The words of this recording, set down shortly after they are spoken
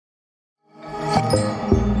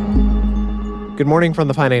Good morning from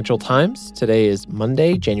the Financial Times. Today is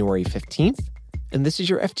Monday, January 15th, and this is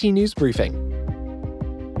your FT News Briefing.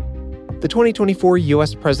 The 2024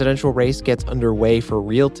 U.S. presidential race gets underway for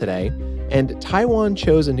real today, and Taiwan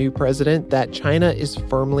chose a new president that China is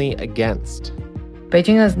firmly against.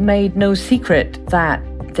 Beijing has made no secret that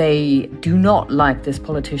they do not like this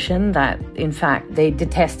politician, that in fact they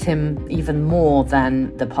detest him even more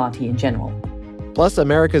than the party in general. Plus,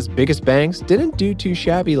 America's biggest banks didn't do too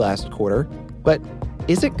shabby last quarter. But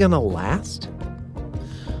is it gonna last?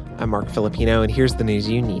 I'm Mark Filipino, and here's the news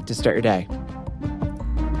you need to start your day.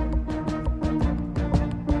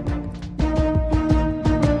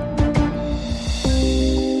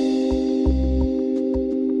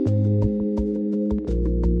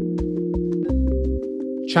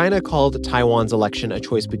 China called Taiwan's election a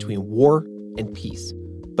choice between war and peace.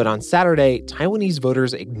 But on Saturday, Taiwanese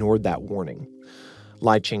voters ignored that warning.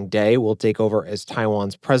 Lai Ching-te will take over as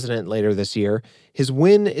Taiwan's president later this year. His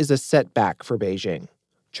win is a setback for Beijing.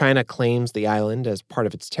 China claims the island as part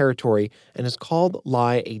of its territory and has called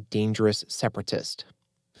Lai a dangerous separatist.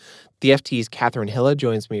 The FT's Catherine Hilla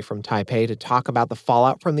joins me from Taipei to talk about the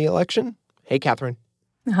fallout from the election. Hey, Catherine.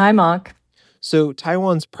 Hi, Mark. So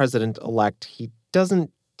Taiwan's president-elect, he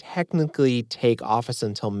doesn't technically take office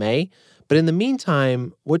until May, but in the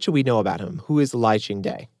meantime, what should we know about him? Who is Lai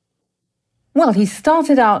Ching-te? Well, he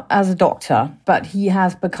started out as a doctor, but he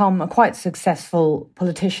has become a quite successful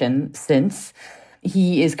politician since.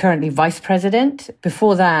 He is currently vice president.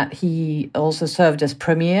 Before that, he also served as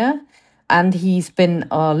premier, and he's been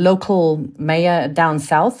a local mayor down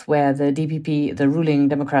south where the DPP, the ruling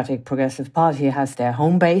Democratic Progressive Party, has their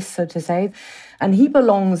home base, so to say. And he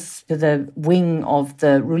belongs to the wing of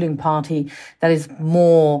the ruling party that is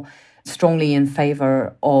more strongly in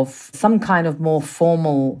favor of some kind of more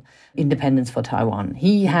formal independence for Taiwan.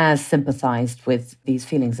 He has sympathized with these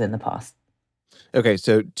feelings in the past. Okay,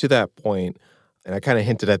 so to that point, and I kind of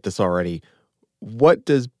hinted at this already, what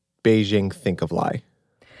does Beijing think of Lai?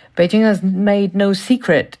 Beijing has made no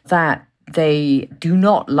secret that they do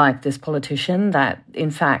not like this politician, that in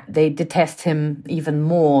fact they detest him even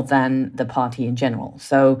more than the party in general.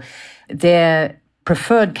 So their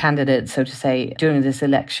preferred candidate, so to say, during this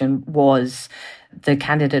election was the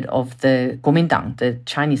candidate of the Kuomintang, the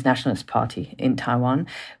Chinese Nationalist Party in Taiwan,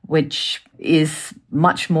 which is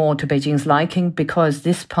much more to Beijing's liking because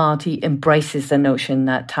this party embraces the notion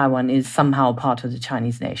that Taiwan is somehow part of the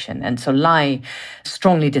Chinese nation. And so Lai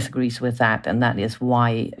strongly disagrees with that, and that is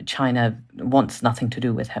why China wants nothing to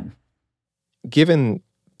do with him. Given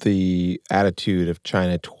the attitude of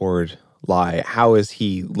China toward Lai, how is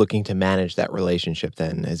he looking to manage that relationship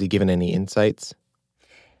then? Has he given any insights?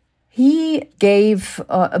 He gave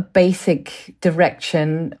a basic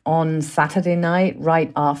direction on Saturday night,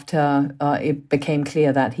 right after it became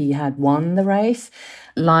clear that he had won the race.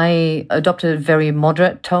 Lai adopted a very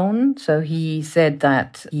moderate tone, so he said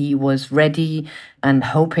that he was ready and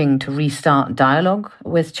hoping to restart dialogue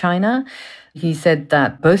with China. He said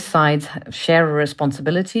that both sides share a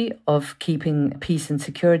responsibility of keeping peace and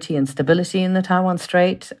security and stability in the Taiwan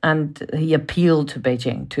Strait, and he appealed to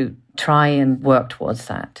Beijing to try and work towards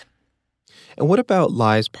that. And what about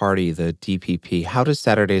Lai's party, the DPP? How does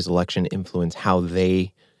Saturday's election influence how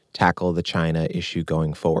they tackle the China issue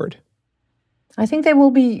going forward? I think they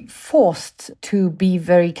will be forced to be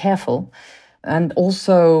very careful. And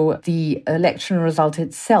also the election result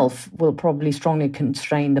itself will probably strongly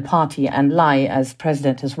constrain the party and Lai as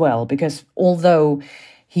president as well, because although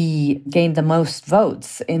he gained the most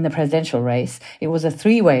votes in the presidential race, it was a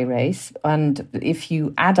three-way race. And if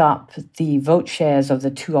you add up the vote shares of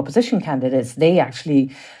the two opposition candidates, they actually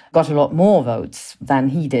got a lot more votes than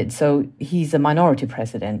he did. So he's a minority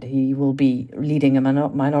president. He will be leading a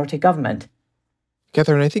minority government.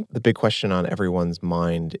 Catherine, I think the big question on everyone's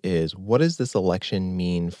mind is, what does this election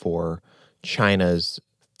mean for China's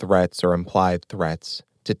threats or implied threats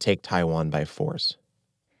to take Taiwan by force?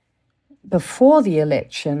 Before the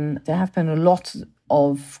election, there have been a lot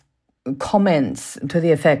of comments to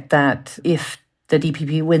the effect that if the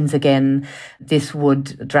DPP wins again, this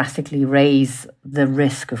would drastically raise the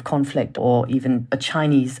risk of conflict or even a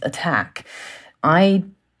Chinese attack. I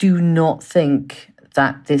do not think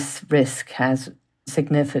that this risk has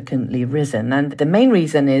significantly risen. And the main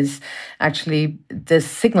reason is actually the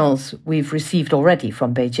signals we've received already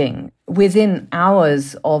from Beijing. Within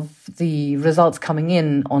hours of the results coming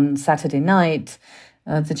in on Saturday night,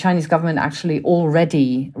 the Chinese government actually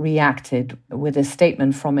already reacted with a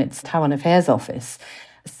statement from its Taiwan Affairs Office.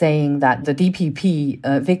 saying that the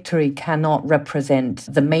DPP victory cannot represent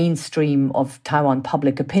the mainstream of Taiwan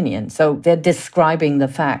public opinion. So they're describing the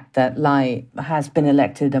fact that Lai has been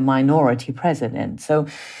elected a minority president. So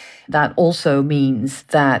that also means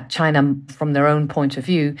that China, from their own point of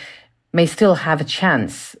view, may still have a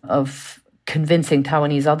chance of convincing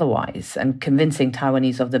Taiwanese otherwise and convincing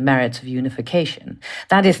Taiwanese of the merits of unification.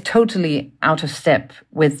 That is totally out of step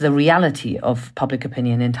with the reality of public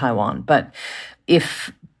opinion in Taiwan. But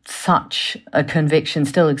if such a conviction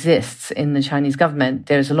still exists in the Chinese government,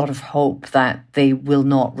 there's a lot of hope that they will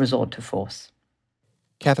not resort to force.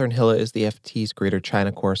 Catherine Hilla is the FT's Greater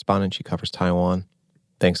China correspondent. She covers Taiwan.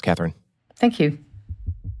 Thanks, Catherine. Thank you.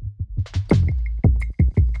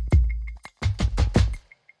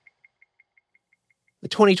 The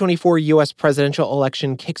 2024 U.S. presidential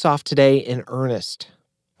election kicks off today in earnest.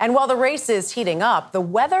 And while the race is heating up, the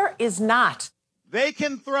weather is not. They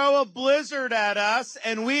can throw a blizzard at us,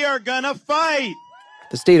 and we are going to fight.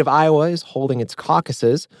 The state of Iowa is holding its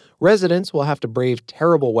caucuses. Residents will have to brave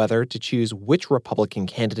terrible weather to choose which Republican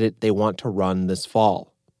candidate they want to run this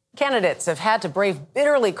fall. Candidates have had to brave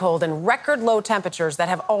bitterly cold and record low temperatures that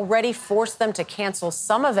have already forced them to cancel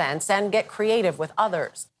some events and get creative with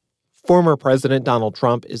others. Former President Donald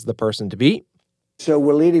Trump is the person to beat. So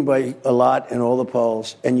we're leading by a lot in all the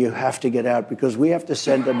polls, and you have to get out because we have to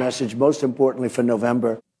send a message, most importantly for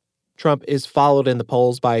November. Trump is followed in the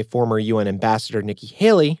polls by former UN Ambassador Nikki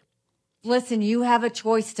Haley. Listen, you have a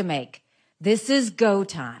choice to make. This is go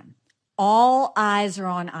time. All eyes are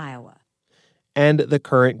on Iowa. And the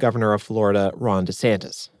current governor of Florida, Ron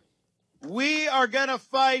DeSantis. We are going to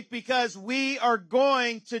fight because we are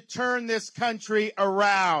going to turn this country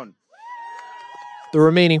around. The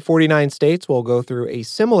remaining 49 states will go through a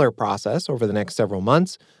similar process over the next several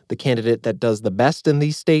months. The candidate that does the best in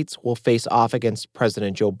these states will face off against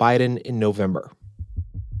President Joe Biden in November.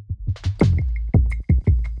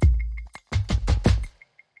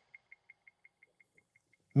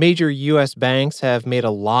 Major U.S. banks have made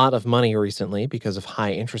a lot of money recently because of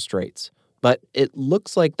high interest rates, but it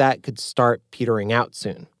looks like that could start petering out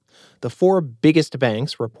soon. The four biggest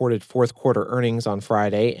banks reported fourth quarter earnings on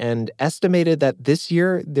Friday and estimated that this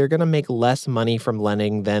year they're going to make less money from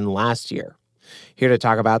lending than last year. Here to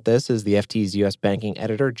talk about this is the FT's U.S. banking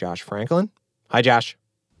editor, Josh Franklin. Hi, Josh.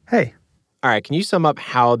 Hey. All right, can you sum up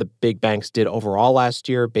how the big banks did overall last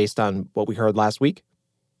year based on what we heard last week?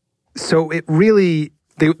 So it really,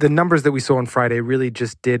 the numbers that we saw on Friday really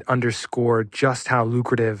just did underscore just how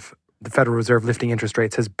lucrative the Federal Reserve lifting interest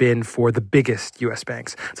rates has been for the biggest U.S.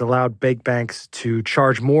 banks. It's allowed big banks to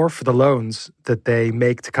charge more for the loans that they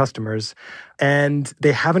make to customers, and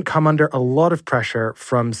they haven't come under a lot of pressure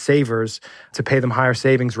from savers to pay them higher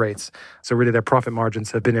savings rates. So really their profit margins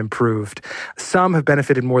have been improved. Some have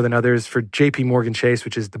benefited more than others. For JP Morgan Chase,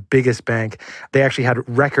 which is the biggest bank, they actually had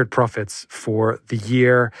record profits for the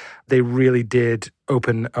year. They really did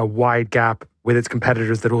open a wide gap with its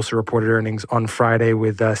competitors that also reported earnings on Friday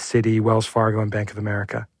with Citi, Wells Fargo, and Bank of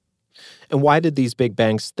America. And why did these big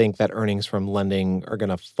banks think that earnings from lending are going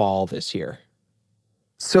to fall this year?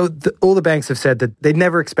 So all the banks have said that they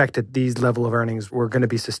never expected these level of earnings were going to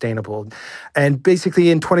be sustainable. And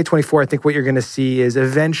basically in 2024, I think what you're going to see is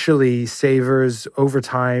eventually savers over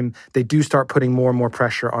time, they do start putting more and more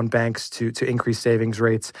pressure on banks to increase savings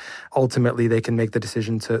rates. Ultimately, they can make the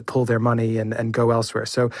decision to pull their money and go elsewhere.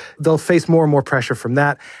 So they'll face more and more pressure from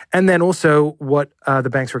that. And then also what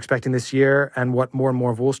the banks were expecting this year and what more and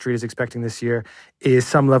more of Wall Street is expecting this year is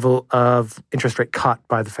some level of interest rate cut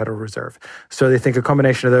by the Federal Reserve. So they think a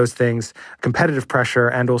combination of those things, competitive pressure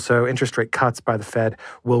and also interest rate cuts by the Fed,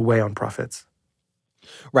 will weigh on profits.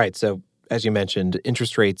 Right. So as you mentioned,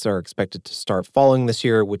 interest rates are expected to start falling this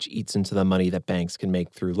year, which eats into the money that banks can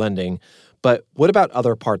make through lending. But what about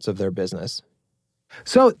other parts of their business?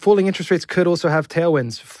 So falling interest rates could also have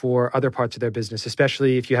tailwinds for other parts of their business,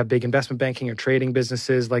 especially if you have big investment banking or trading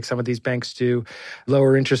businesses like some of these banks do.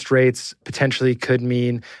 Lower interest rates potentially could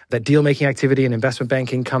mean that deal-making activity in investment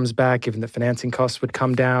banking comes back, given that financing costs would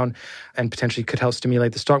come down, and potentially could help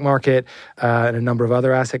stimulate the stock market and a number of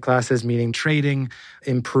other asset classes, meaning trading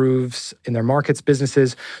improves in their markets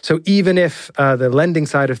businesses. So even if the lending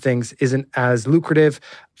side of things isn't as lucrative,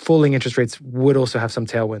 falling interest rates would also have some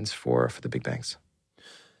tailwinds for the big banks.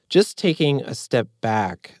 Just taking a step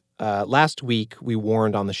back, last week we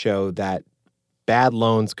warned on the show that bad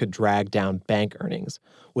loans could drag down bank earnings.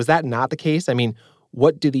 Was that not the case? I mean,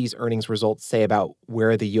 what do these earnings results say about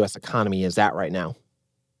where the U.S. economy is at right now?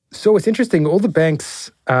 So it's interesting. All the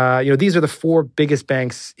banks These are the four biggest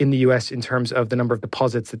banks in the U.S. in terms of the number of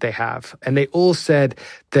deposits that they have. And they all said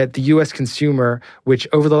that the U.S. consumer, which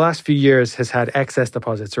over the last few years has had excess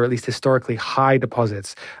deposits, or at least historically high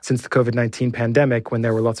deposits since the COVID-19 pandemic, when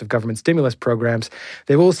there were lots of government stimulus programs,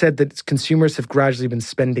 they've all said that consumers have gradually been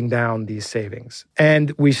spending down these savings.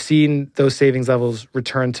 And we've seen those savings levels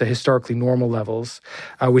return to historically normal levels,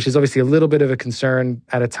 which is obviously a little bit of a concern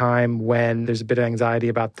at a time when there's a bit of anxiety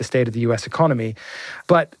about the state of the U.S. economy.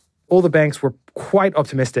 But all the banks were quite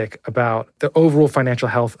optimistic about the overall financial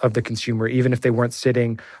health of the consumer, even if they weren't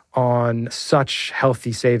sitting on such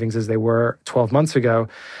healthy savings as they were 12 months ago.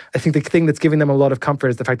 I think the thing that's giving them a lot of comfort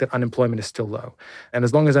is the fact that unemployment is still low. And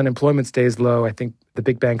as long as unemployment stays low, I think the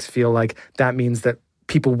big banks feel like that means that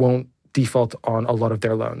people won't default on a lot of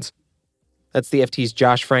their loans. That's the FT's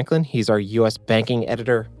Josh Franklin. He's our U.S. banking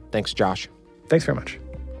editor. Thanks, Josh. Thanks very much.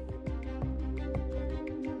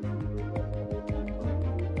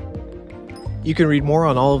 You can read more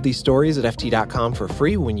on all of these stories at FT.com for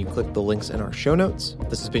free when you click the links in our show notes.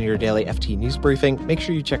 This has been your daily FT News Briefing. Make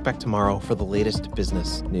sure you check back tomorrow for the latest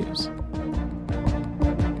business news.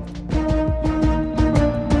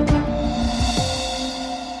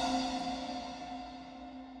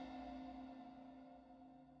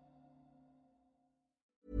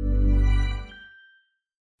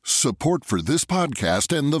 Support for this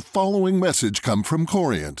podcast and the following message come from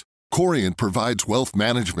Corient. Corient provides wealth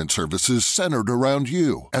management services centered around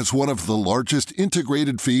you. As one of the largest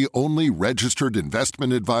integrated fee-only registered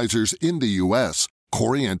investment advisors in the U.S.,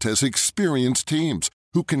 Corient has experienced teams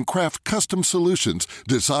who can craft custom solutions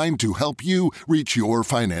designed to help you reach your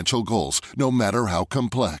financial goals, no matter how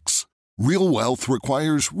complex. Real wealth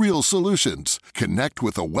requires real solutions. Connect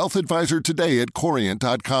with a wealth advisor today at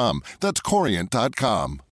Corient.com. That's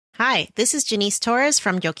Corient.com. Hi, this is Janice Torres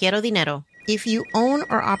from Yo Quiero Dinero. If you own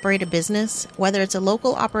or operate a business, whether it's a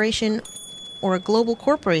local operation or a global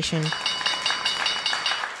corporation,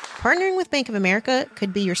 partnering with Bank of America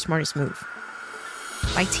could be your smartest move.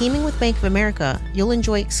 By teaming with Bank of America, you'll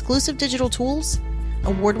enjoy exclusive digital tools,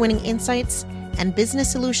 award-winning insights, and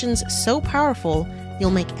business solutions so powerful, you'll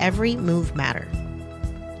make every move matter.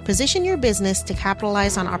 Position your business to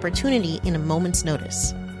capitalize on opportunity in a moment's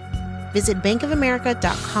notice. Visit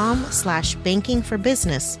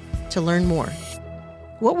bankofamerica.com/bankingforbusiness to learn more.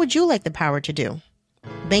 What would you like the power to do?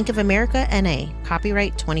 Bank of America, N.A.,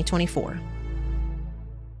 copyright 2024.